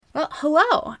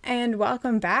Hello, and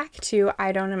welcome back to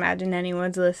I Don't Imagine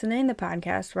Anyone's Listening, the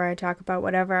podcast where I talk about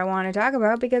whatever I want to talk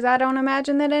about because I don't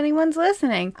imagine that anyone's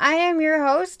listening. I am your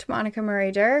host, Monica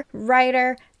Marie Durr,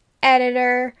 writer,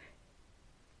 editor,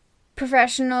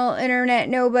 professional internet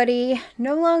nobody,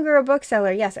 no longer a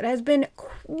bookseller. Yes, it has been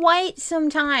quite some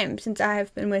time since I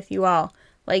have been with you all,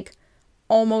 like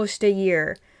almost a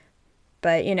year.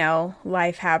 But,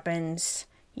 life happens.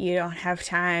 You don't have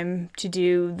time to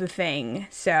do the thing.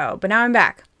 But now I'm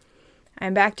back.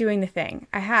 I'm back doing the thing.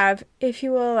 I have, if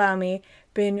you will allow me,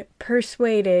 been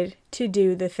persuaded to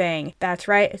do the thing. That's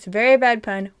right. It's a very bad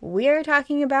pun. We are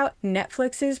talking about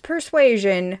Netflix's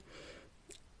Persuasion.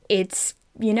 It's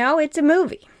a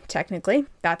movie. Technically,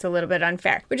 that's a little bit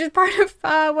unfair, which is part of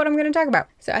what I'm going to talk about.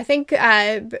 So I think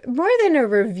more than a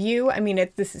review,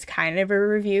 this is kind of a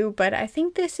review, but I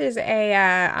think this is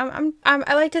I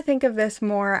like to think of this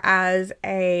more as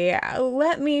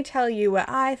let me tell you what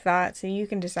I thought so you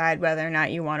can decide whether or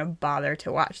not you want to bother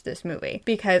to watch this movie.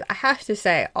 Because I have to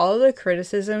say, all the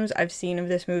criticisms I've seen of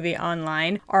this movie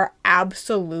online are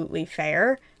absolutely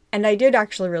fair. And I did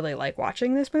actually really like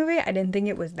watching this movie. I didn't think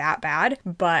it was that bad.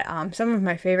 But some of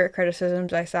my favorite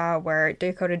criticisms I saw were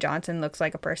Dakota Johnson looks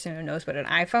like a person who knows what an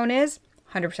iPhone is.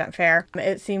 100% fair.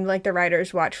 It seemed like the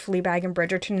writers watched Fleabag and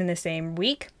Bridgerton in the same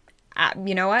week.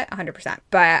 You know what? 100%.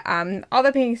 But all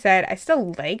that being said, I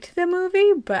still liked the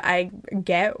movie, but I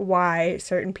get why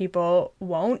certain people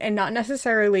won't. And not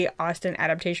necessarily Austen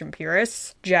adaptation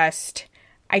purists. Just,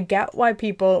 I get why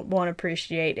people won't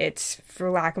appreciate its, for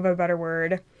lack of a better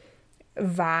word,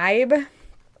 vibe.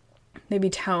 Maybe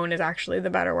tone is actually the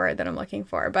better word that I'm looking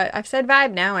for, but I've said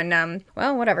vibe now, and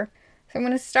whatever. So I'm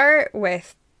going to start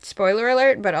with spoiler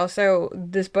alert, but also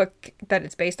this book that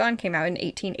it's based on came out in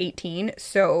 1818,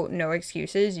 so no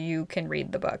excuses, you can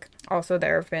read the book. Also,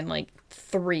 there have been like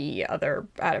 3 other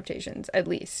adaptations at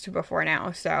least before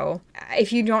now, so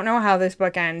if you don't know how this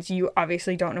book ends, you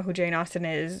obviously don't know who Jane Austen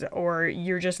is, or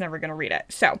you're just never gonna read it.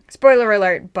 So spoiler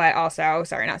alert, but also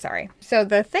sorry not sorry. So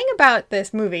the thing about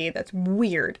this movie that's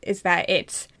weird is that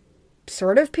it's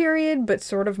sort of period but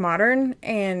sort of modern,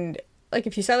 and like,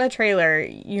 if you saw the trailer,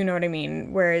 you know what I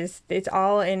mean. Whereas it's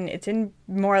in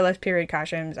more or less period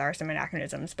costumes. There are some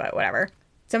anachronisms, but whatever.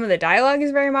 Some of the dialogue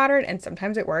is very modern, and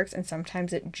sometimes it works, and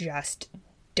sometimes it just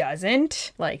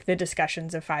doesn't. Like the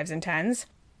discussions of 5s and 10s.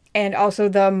 And also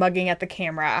the mugging at the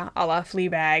camera, a la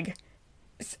Fleabag.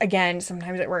 Again,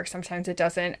 sometimes it works, sometimes it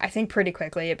doesn't. I think pretty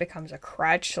quickly it becomes a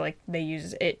crutch. Like, they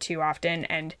use it too often,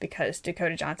 and because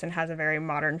Dakota Johnson has a very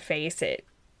modern face, it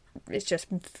just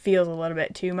feels a little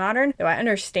bit too modern. Though I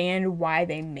understand why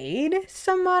they made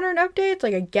some modern updates.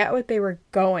 Like, I get what they were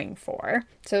going for.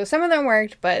 So some of them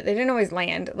worked, but they didn't always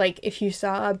land. Like, if you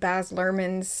saw Baz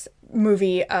Luhrmann's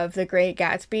movie of The Great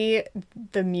Gatsby,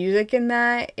 the music in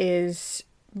that is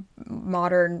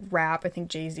modern rap. I think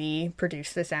Jay-Z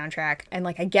produced the soundtrack. And,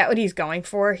 like, I get what he's going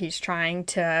for. He's trying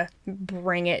to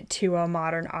bring it to a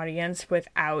modern audience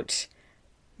without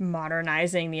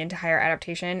modernizing the entire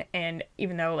adaptation. And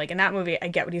even though, like, in that movie I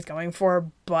get what he's going for,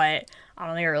 but I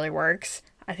don't think it really works.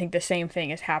 I think the same thing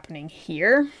is happening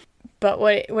here. But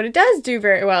what it does do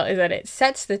very well is that it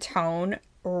sets the tone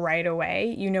right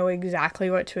away. You know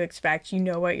exactly what to expect. You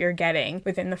know what you're getting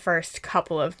within the first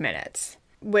couple of minutes,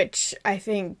 which I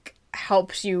think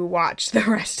helps you watch the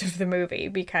rest of the movie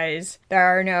because there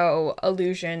are no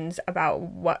illusions about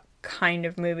what kind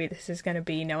of movie this is going to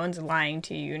be. No one's lying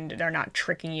to you, and they're not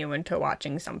tricking you into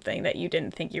watching something that you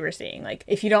didn't think you were seeing. Like,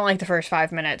 if you don't like the first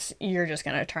 5 minutes, you're just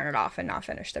going to turn it off and not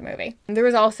finish the movie. There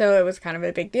was also, it was kind of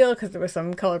a big deal because there was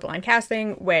some colorblind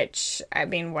casting, which,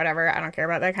 whatever, I don't care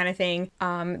about that kind of thing.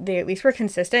 They at least were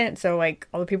consistent, so, like,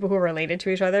 all the people who were related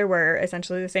to each other were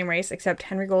essentially the same race, except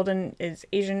Henry Golden is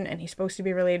Asian, and he's supposed to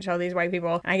be related to all these white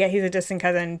people. And I get he's a distant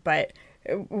cousin, but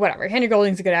whatever. Henry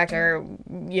Golding's a good actor.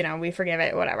 We forgive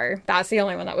it, whatever. That's the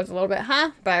only one that was a little bit,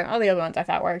 but all the other ones I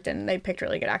thought worked, and they picked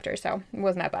really good actors, so I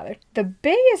wasn't that bothered. The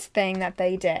biggest thing that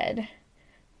they did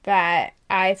that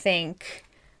I think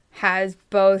has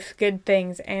both good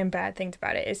things and bad things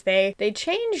about it is they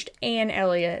changed Anne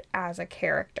Elliot as a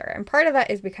character. And part of that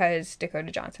is because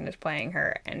Dakota Johnson is playing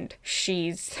her, and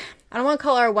she's, I don't want to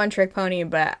call her a one-trick pony,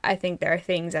 but I think there are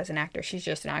things as an actor she's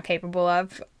just not capable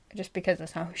of, just because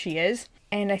that's not who she is.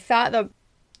 And I thought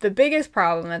the biggest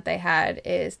problem that they had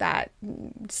is that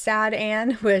sad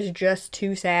Anne was just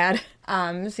too sad.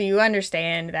 So you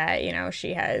understand that,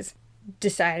 she has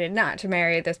decided not to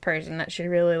marry this person that she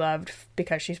really loved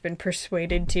because she's been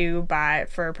persuaded to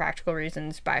for practical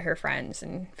reasons by her friends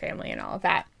and family and all of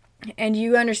that. And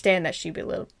you understand that she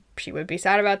would be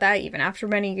sad about that even after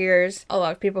many years. A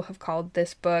lot of people have called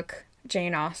this book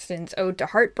Jane Austen's Ode to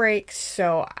Heartbreak,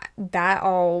 so that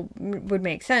all would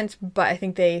make sense, but I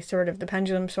think they sort of, the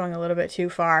pendulum swung a little bit too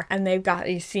far, and they've got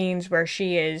these scenes where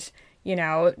she is, you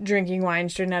know, drinking wine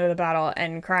straight out of the bottle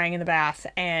and crying in the bath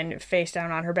and face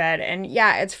down on her bed, and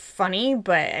yeah, it's funny,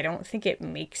 but I don't think it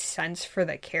makes sense for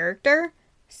the character.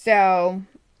 So,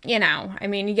 you know, I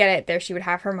mean, you get it, there she would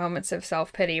have her moments of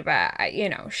self-pity, but, you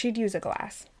know, she'd use a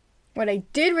glass. What I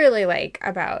did really like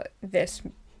about this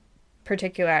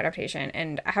particular adaptation,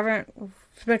 and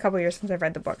it's been a couple years since I've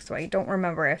read the book, so I don't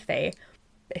remember if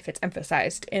it's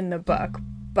emphasized in the book,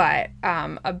 but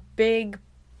a big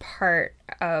part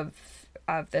of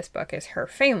this book is her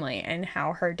family and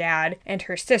how her dad and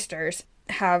her sisters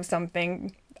have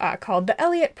something called the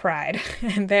Elliot Pride,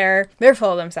 and they're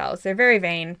full of themselves. They're very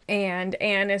vain, and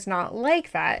Anne is not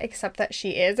like that, except that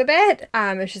she is a bit.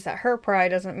 It's just that her pride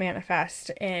doesn't manifest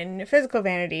in physical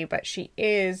vanity, but she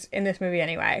is, in this movie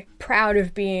anyway, proud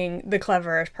of being the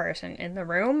cleverest person in the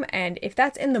room, and if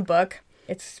that's in the book,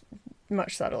 it's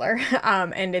much subtler,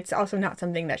 and it's also not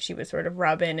something that she would sort of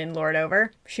rub in and lord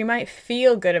over. She might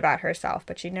feel good about herself,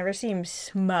 but she never seems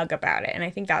smug about it, and I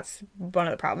think that's one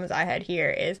of the problems I had here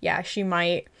is, yeah, she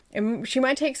might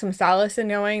take some solace in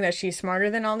knowing that she's smarter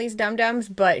than all these dum-dums,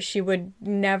 but she would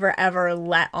never ever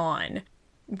let on.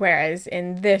 Whereas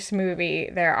in this movie,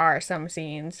 there are some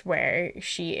scenes where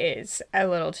she is a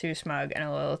little too smug and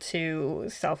a little too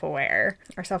self-aware.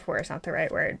 Or self-aware is not the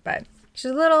right word, but she's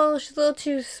a little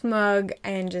too smug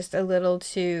and just a little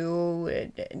too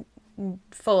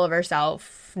full of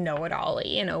herself, know-it-all-y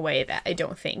in a way that I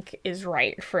don't think is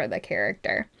right for the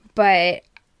character. But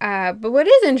what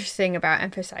is interesting about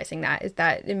emphasizing that is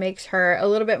that it makes her a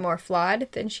little bit more flawed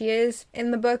than she is in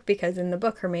the book, because in the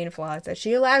book her main flaw is that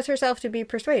she allows herself to be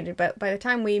persuaded, but by the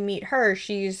time we meet her,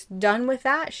 she's done with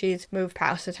that. She's moved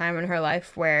past the time in her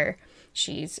life where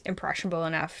she's impressionable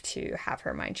enough to have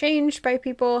her mind changed by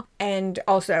people, and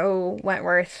also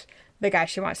Wentworth, the guy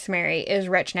she wants to marry, is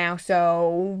rich now,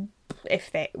 so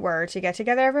if they were to get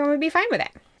together, everyone would be fine with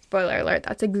it. Spoiler alert,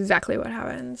 that's exactly what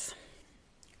happens.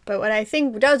 But what I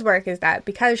think does work is that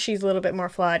because she's a little bit more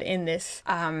flawed in this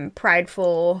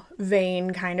prideful,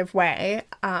 vain kind of way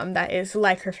that is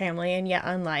like her family and yet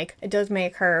unlike, it does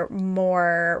make her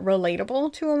more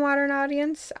relatable to a modern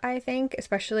audience, I think,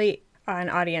 especially an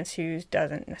audience who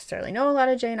doesn't necessarily know a lot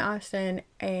of Jane Austen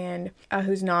and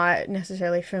who's not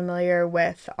necessarily familiar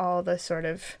with all the sort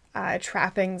of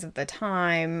trappings of the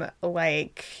time,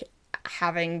 like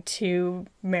having to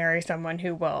marry someone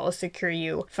who will secure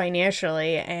you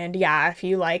financially, and yeah, if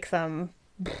you like them,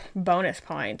 bonus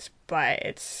points, but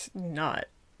it's not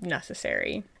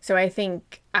necessary. So I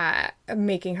think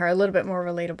making her a little bit more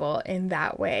relatable in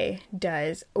that way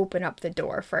does open up the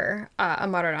door for a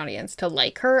modern audience to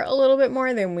like her a little bit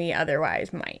more than we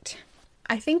otherwise might.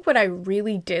 I think what I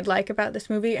really did like about this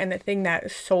movie, and the thing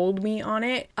that sold me on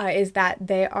it, is that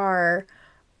they are,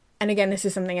 and again, this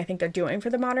is something I think they're doing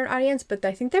for the modern audience, but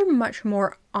I think they're much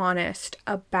more honest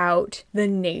about the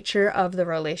nature of the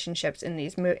relationships in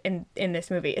these in this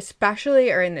movie,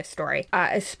 especially, or in this story,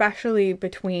 especially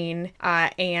between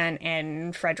Anne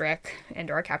and Frederick, and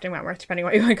or Captain Wentworth, depending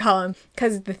what you want to call him.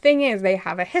 Because the thing is, they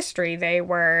have a history. They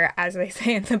were, as they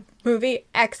say in the movie,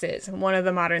 exes. One of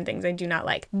the modern things I do not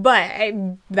like. But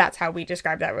that's how we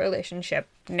describe that relationship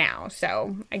now.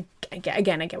 So, I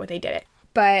get what they did it.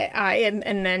 But,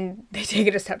 and then they take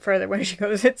it a step further when she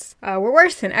goes, we're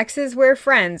worse than exes, we're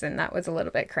friends, and that was a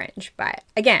little bit cringe. But,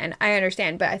 again, I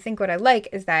understand, but I think what I like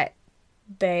is that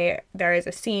there is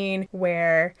a scene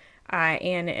where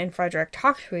Anne and Frederick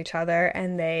talk to each other,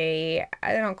 and they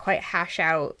don't quite hash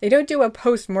out, they don't do a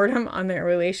post-mortem on their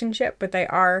relationship, but they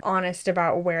are honest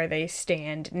about where they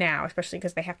stand now, especially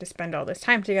because they have to spend all this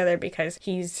time together because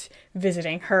he's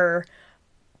visiting her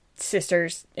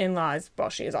sister's in-laws while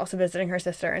she is also visiting her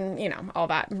sister, and you know, all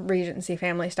that Regency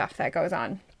family stuff that goes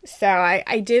on. So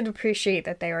I did appreciate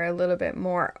that they were a little bit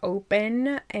more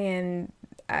open, and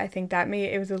I think that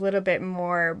made it was a little bit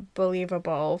more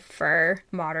believable for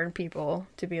modern people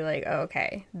to be like, oh,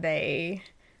 okay, they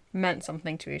meant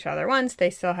something to each other once,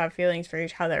 they still have feelings for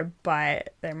each other,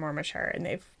 but they're more mature and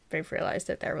they've realized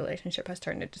that their relationship has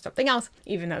turned into something else,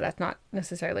 even though that's not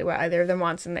necessarily what either of them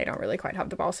wants, and they don't really quite have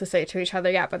the balls to say it to each other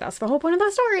yet, but that's the whole point of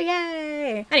the story.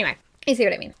 Yay! Anyway, you see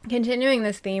what I mean. Continuing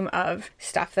this theme of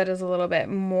stuff that is a little bit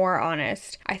more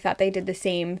honest, I thought they did the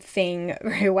same thing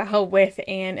very well with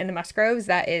Anne and the Musgroves.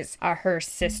 That is her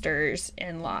sister's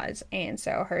in-laws. And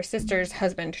so her sister's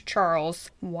husband, Charles,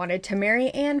 wanted to marry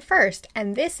Anne first.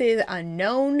 And this is a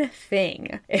known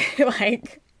thing.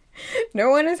 Like, no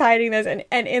one is hiding this.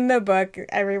 And in the book,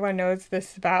 everyone knows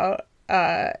this about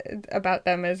about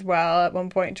them as well. At one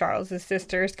point, Charles's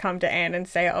sisters come to Anne and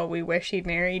say, "Oh, we wish he'd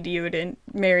married you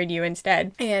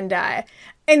instead." And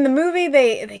in the movie,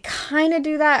 they kind of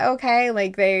do that okay.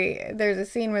 Like, there's a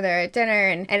scene where they're at dinner,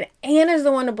 and Anne is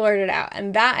the one to blurt it out.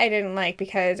 And that I didn't like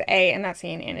because, in that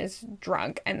scene, Anne is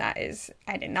drunk. And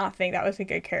I did not think that was a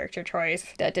good character choice.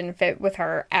 That didn't fit with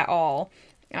her at all.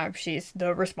 She's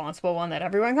the responsible one that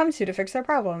everyone comes to fix their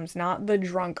problems, not the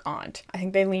drunk aunt. I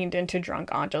think they leaned into drunk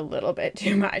aunt a little bit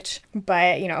too much.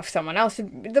 But, if someone else,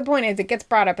 the point is it gets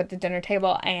brought up at the dinner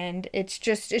table and it's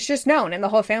just known, and the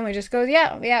whole family just goes,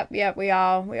 yeah, we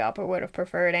all would have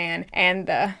preferred Anne. And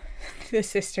the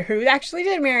sister who actually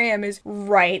did marry him is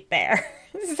right there.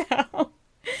 So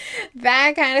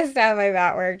that kind of stuff I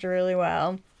thought worked really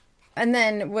well. And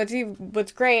then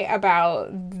what's great about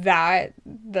that,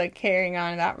 the carrying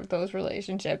on those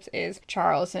relationships, is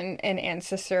Charles and Anne's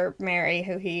sister Mary,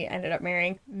 who he ended up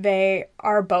marrying. They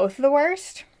are both the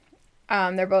worst.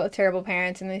 They're both terrible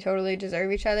parents, and they totally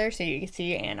deserve each other. So you can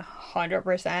see Anne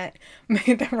 100%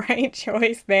 made the right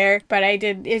choice there. But I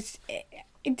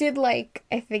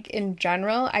think in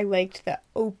general, I liked the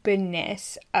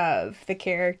openness of the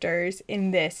characters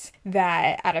in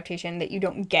that adaptation that you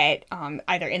don't get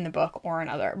either in the book or in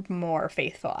other more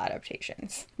faithful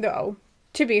adaptations. Though,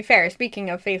 to be fair,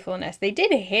 speaking of faithfulness, they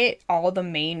did hit all the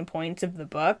main points of the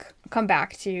book. I'll come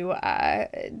back to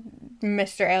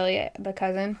Mr. Elliot, the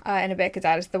cousin, in a bit, because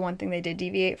that is the one thing they did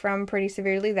deviate from pretty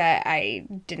severely that I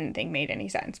didn't think made any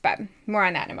sense. But more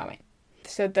on that in a moment.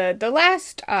 So the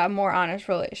last more honest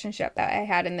relationship that I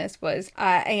had in this was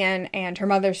Anne and her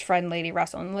mother's friend, Lady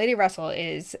Russell. And Lady Russell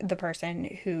is the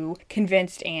person who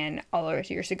convinced Anne all those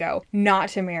years ago not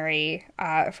to marry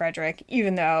Frederick,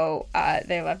 even though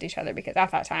they loved each other, because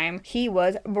at that time he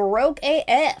was broke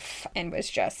AF and was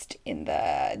just in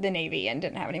the Navy and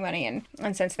didn't have any money.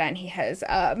 And since then he has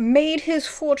made his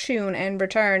fortune and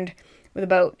returned with a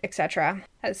boat, etc.,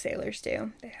 as sailors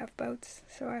do. They have boats,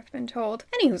 so I've been told.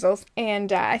 Any hoozles.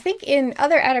 And I think in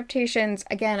other adaptations,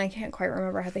 again, I can't quite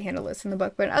remember how they handle this in the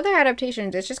book, but in other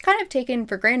adaptations, it's just kind of taken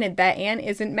for granted that Anne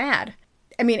isn't mad.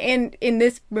 I mean, in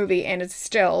this movie, Anne is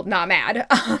still not mad.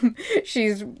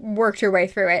 She's worked her way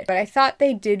through it. But I thought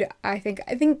they did, I think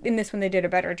in this one they did a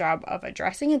better job of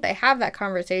addressing it. They have that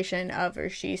conversation of where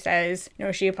she says,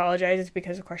 she apologizes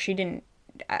because, of course, she didn't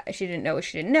know what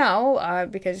she didn't know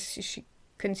because she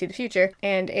couldn't see the future.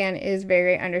 And Anne is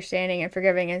very understanding and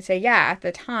forgiving and say, yeah, at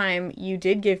the time you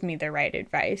did give me the right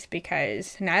advice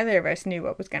because neither of us knew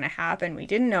what was going to happen. We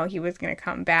didn't know he was going to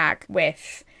come back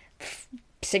with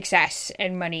success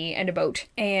and money and a boat.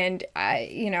 And,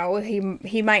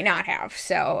 he might not have.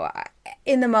 So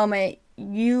in the moment,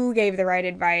 you gave the right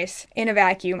advice. In a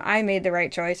vacuum, I made the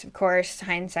right choice. Of course,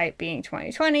 hindsight being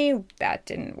 2020, that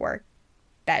didn't work.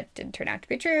 That did turn out to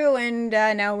be true, and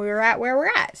now we're at where we're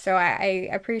at. So I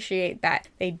appreciate that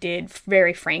they did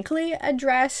very frankly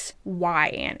address why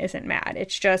Anne isn't mad.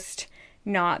 It's just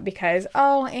not because,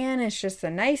 Anne is just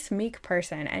a nice, meek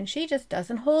person, and she just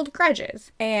doesn't hold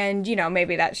grudges. And,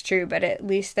 maybe that's true, but at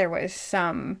least there was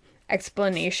some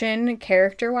explanation,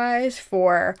 character-wise,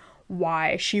 for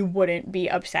why she wouldn't be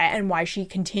upset and why she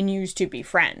continues to be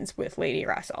friends with Lady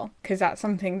Russell. Because that's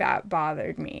something that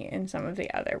bothered me in some of the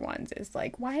other ones, is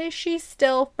like, why is she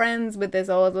still friends with this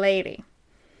old lady?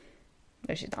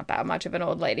 Though she's not that much of an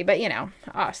old lady, but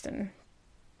Austen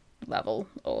level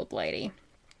old lady.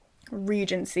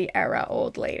 Regency era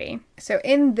old lady. So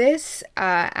in this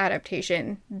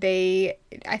adaptation, they,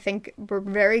 I think, were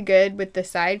very good with the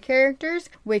side characters,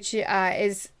 which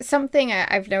is something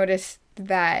I've noticed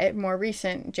that more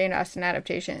recent Jane Austen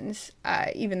adaptations,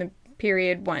 even the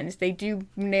period ones, they do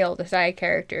nail the side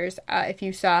characters. If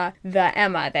you saw the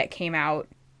Emma that came out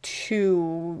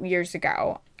 2 years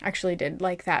ago, actually did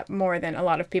like that more than a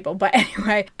lot of people. But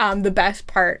anyway, the best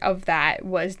part of that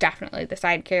was definitely the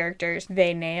side characters.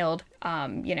 They nailed,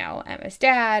 Emma's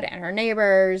dad and her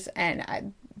neighbors,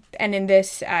 and in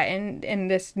this in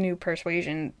this new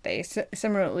Persuasion, they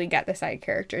similarly get the side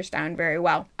characters down very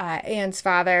well. Anne's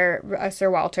father,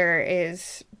 Sir Walter,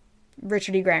 is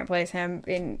Richard E. Grant plays him,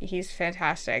 and he's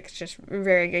fantastic. It's just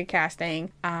very good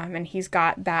casting, and he's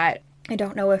got that. I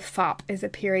don't know if fop is a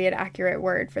period accurate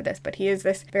word for this, but he is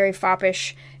this very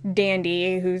foppish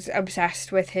dandy who's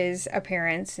obsessed with his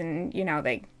appearance, and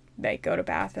they go to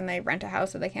Bath and they rent a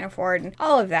house that they can't afford and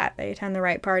all of that. They attend the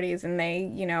right parties and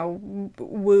they,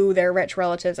 woo their rich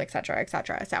relatives, etc.,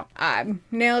 etc. So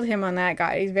nailed him on that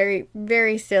guy. He's very,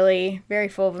 very silly, very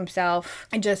full of himself.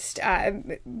 And just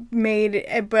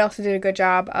but also did a good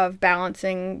job of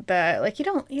balancing the, like, you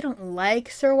don't like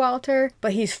Sir Walter,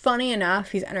 but he's funny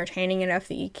enough, he's entertaining enough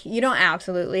that you don't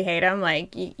absolutely hate him.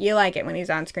 Like, you like it when he's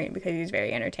on screen because he's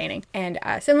very entertaining. And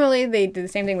similarly, they did the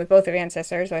same thing with both of Anne's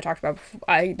sisters, who I talked about before,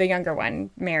 the younger one,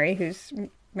 Mary, who's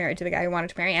married to the guy who wanted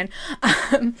to marry Anne.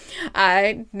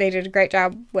 They did a great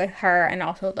job with her, and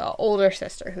also the older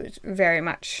sister, who's very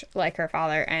much like her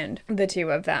father, and the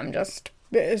two of them just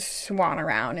swan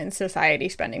around in society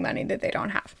spending money that they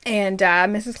don't have. And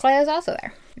Mrs. Clay is also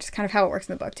there, which is kind of how it works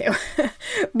in the book too.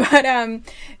 But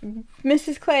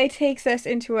Mrs. Clay takes us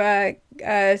into a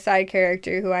side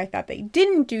character who I thought they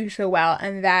didn't do so well,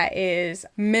 and that is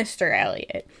Mr.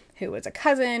 Elliot, who was a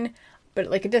cousin, but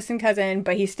like a distant cousin,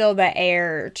 but he's still the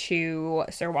heir to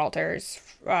Sir Walter's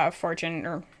fortune,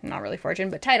 or not really fortune,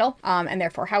 but title, and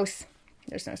therefore house.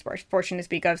 There's no fortune to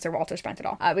speak of. Sir Walter spent it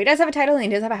all. But he does have a title and he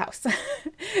does have a house.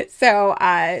 So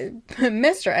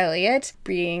Mr. Elliot,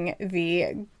 being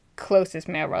the closest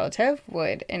male relative,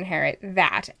 would inherit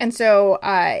that. And so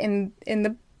in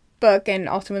the book and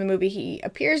also in the movie, he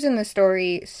appears in the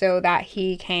story so that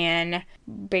he can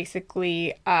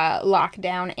basically lock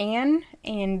down Anne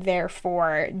and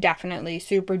therefore definitely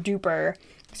super duper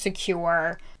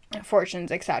secure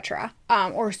fortunes, etc.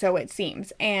 Or so it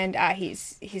seems. And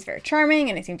he's very charming,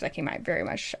 and it seems like he might very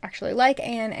much actually like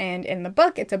Anne. And in the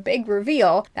book, it's a big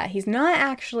reveal that he's not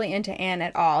actually into Anne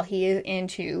at all. He is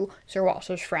into Sir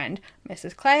Walter's friend,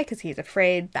 Mrs. Clay, because he's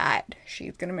afraid that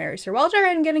she's going to marry Sir Walter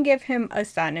and going to give him a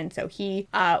son. And so he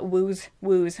woos.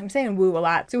 I'm saying woo a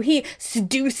lot. So he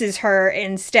seduces her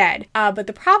instead. But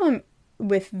the problem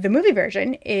with the movie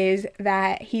version is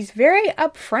that he's very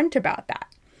upfront about that.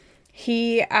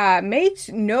 He makes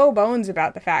no bones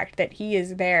about the fact that he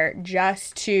is there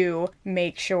just to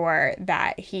make sure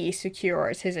that he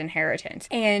secures his inheritance.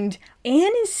 And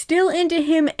Anne is still into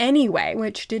him anyway,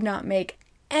 which did not make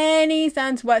any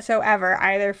sense whatsoever,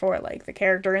 either for like the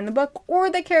character in the book or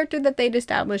the character that they'd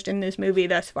established in this movie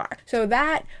thus far. So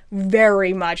that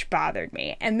very much bothered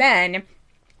me. And then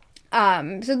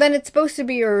so then it's supposed to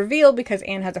be a reveal because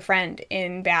Anne has a friend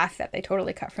in Bath that they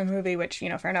totally cut from the movie, which,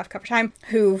 fair enough, cover time,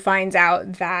 who finds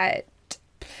out that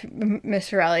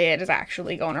Mr. Elliot is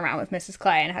actually going around with Mrs.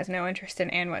 Clay and has no interest in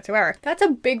Anne whatsoever. That's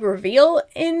a big reveal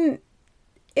in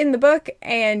the book,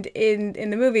 and in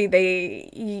the movie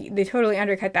they totally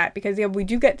undercut that, because we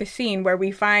do get the scene where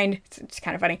we find, it's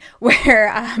kind of funny, where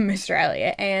Mr.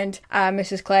 Elliot and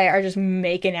Mrs. Clay are just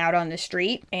making out on the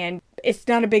street, and it's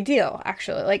not a big deal,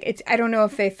 actually. Like, I don't know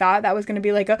if they thought that was going to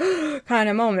be like a kind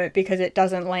of moment, because it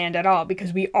doesn't land at all,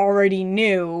 because we already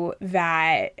knew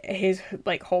that his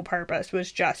like whole purpose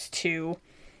was just to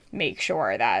make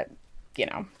sure that,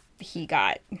 he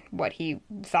got what he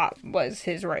thought was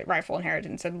his rightful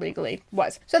inheritance and legally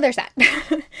was. So there's that.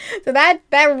 So that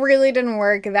really didn't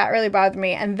work. That really bothered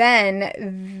me. And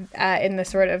then in the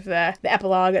sort of the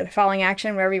epilogue or the falling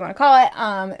action, whatever you want to call it,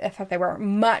 I thought they were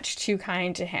much too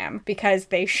kind to him, because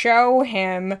they show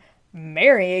him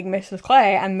marrying Mrs.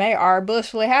 Clay and they are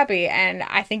blissfully happy, and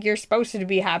I think you're supposed to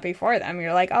be happy for them.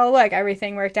 You're like, oh look,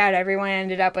 everything worked out, everyone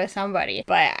ended up with somebody.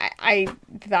 But I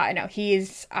thought, no,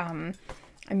 he's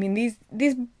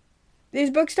these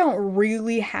books don't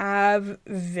really have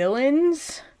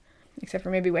villains, except for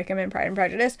maybe Wickham in Pride and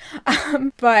Prejudice.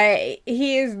 But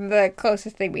he is the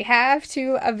closest thing we have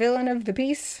to a villain of the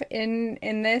piece in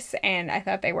this, and I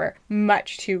thought they were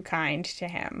much too kind to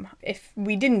him. If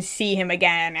we didn't see him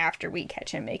again after we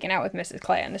catch him making out with Mrs.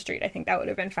 Clay on the street, I think that would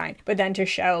have been fine. But then to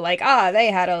show, like,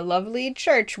 they had a lovely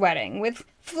church wedding with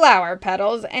flower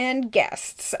petals and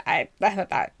guests, I thought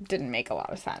that didn't make a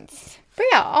lot of sense. But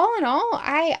yeah, all in all,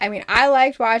 I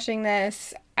liked watching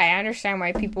this. I understand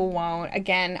why people won't.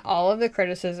 Again, all of the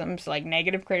criticisms, like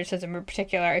negative criticism in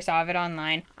particular, I saw of it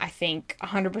online, I think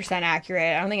 100%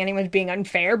 accurate. I don't think anyone's being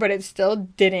unfair, but it still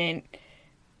didn't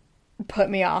put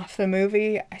me off the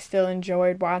movie. I still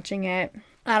enjoyed watching it.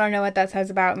 I don't know what that says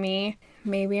about me.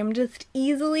 Maybe I'm just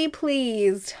easily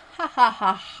pleased. Ha ha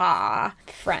ha ha.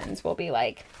 Friends will be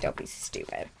like, don't be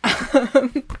stupid.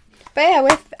 But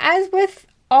yeah, as with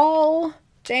all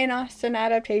Jane Austen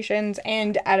adaptations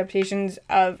and adaptations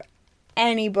of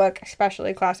any book,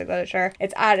 especially classic literature,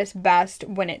 it's at its best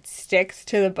when it sticks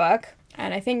to the book.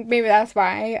 And I think maybe that's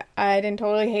why I didn't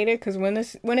totally hate it, because when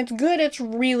it's good, it's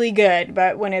really good,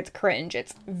 but when it's cringe,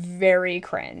 it's very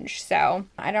cringe. So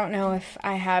I don't know if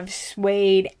I have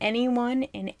swayed anyone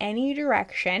in any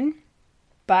direction,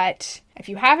 But if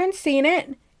you haven't seen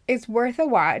it, it's worth a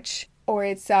watch, or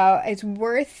it's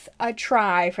worth a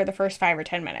try for the first 5 or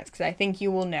 10 minutes, because I think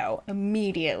you will know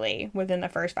immediately within the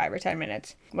first 5 or 10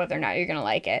 minutes whether or not you're gonna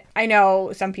like it. I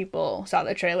know some people saw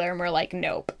the trailer and were like,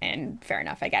 nope, and fair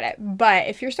enough, I get it. But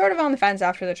if you're sort of on the fence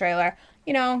after the trailer,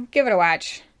 give it a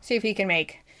watch. See if you can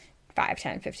make 5,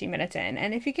 10, 15 minutes in.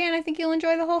 And if you can, I think you'll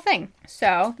enjoy the whole thing.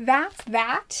 So that's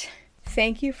that.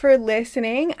 Thank you for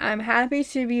listening. I'm happy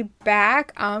to be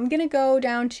back. I'm going to go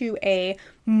down to a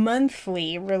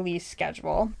monthly release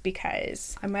schedule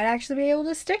because I might actually be able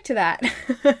to stick to that.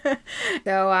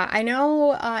 So I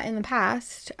know in the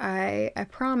past I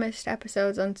promised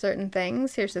episodes on certain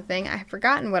things. Here's the thing, I've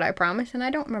forgotten what I promised and I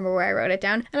don't remember where I wrote it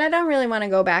down, and I don't really want to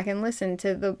go back and listen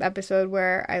to the episode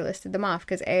where I listed them off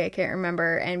because A, I can't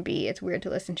remember, and B, it's weird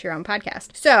to listen to your own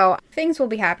podcast. So things will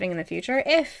be happening in the future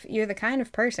if you're the kind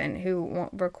of person who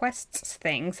requests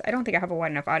things. I don't think I have a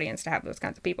wide enough audience to have those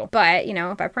kinds of people, but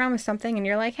if I promise something and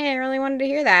you're like, hey, I really wanted to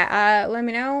hear that, let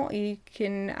me know. You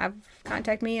can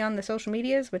contact me on the social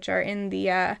medias, which are in the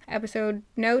episode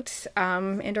notes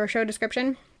and or show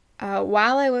description.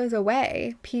 While I was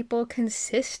away, people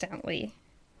consistently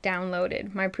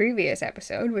downloaded my previous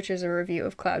episode, which is a review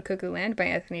of Cloud Cuckoo Land by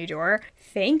Anthony Doerr.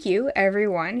 Thank you,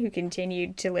 everyone who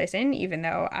continued to listen, even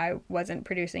though I wasn't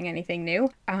producing anything new.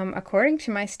 According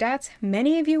to my stats,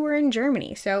 many of you were in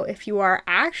Germany. So if you are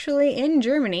actually in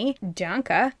Germany,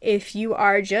 danke. If you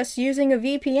are just using a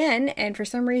VPN and for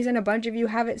some reason a bunch of you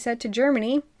have it set to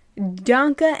Germany,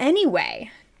 danke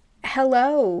anyway.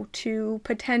 Hello to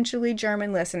potentially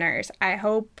German listeners. I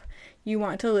hope you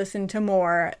want to listen to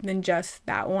more than just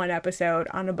that one episode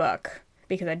on a book,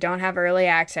 because I don't have early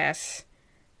access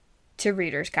to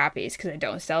readers' copies because I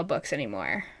don't sell books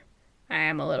anymore. I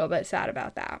am a little bit sad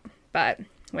about that, but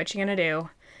what you gonna do?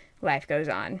 Life goes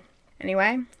on.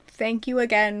 Anyway, thank you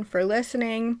again for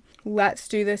listening. Let's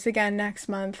do this again next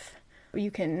month.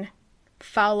 You can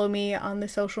follow me on the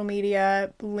social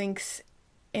media links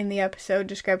in the episode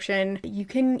description. You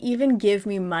can even give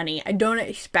me money. I don't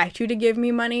expect you to give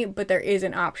me money, but there is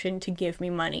an option to give me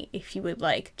money if you would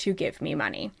like to give me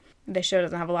money. This show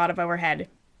doesn't have a lot of overhead,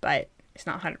 but it's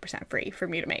not 100% free for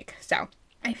me to make. So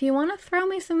if you want to throw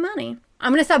me some money,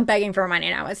 I'm going to stop begging for money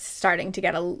now. It's starting to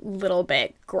get a little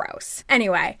bit gross.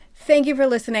 Anyway, thank you for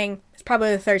listening. It's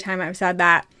probably the 3rd time I've said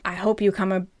that. I hope you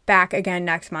come back again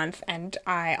next month, and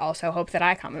I also hope that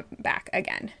I come back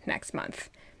again next month.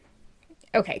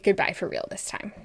 Okay, goodbye for real this time.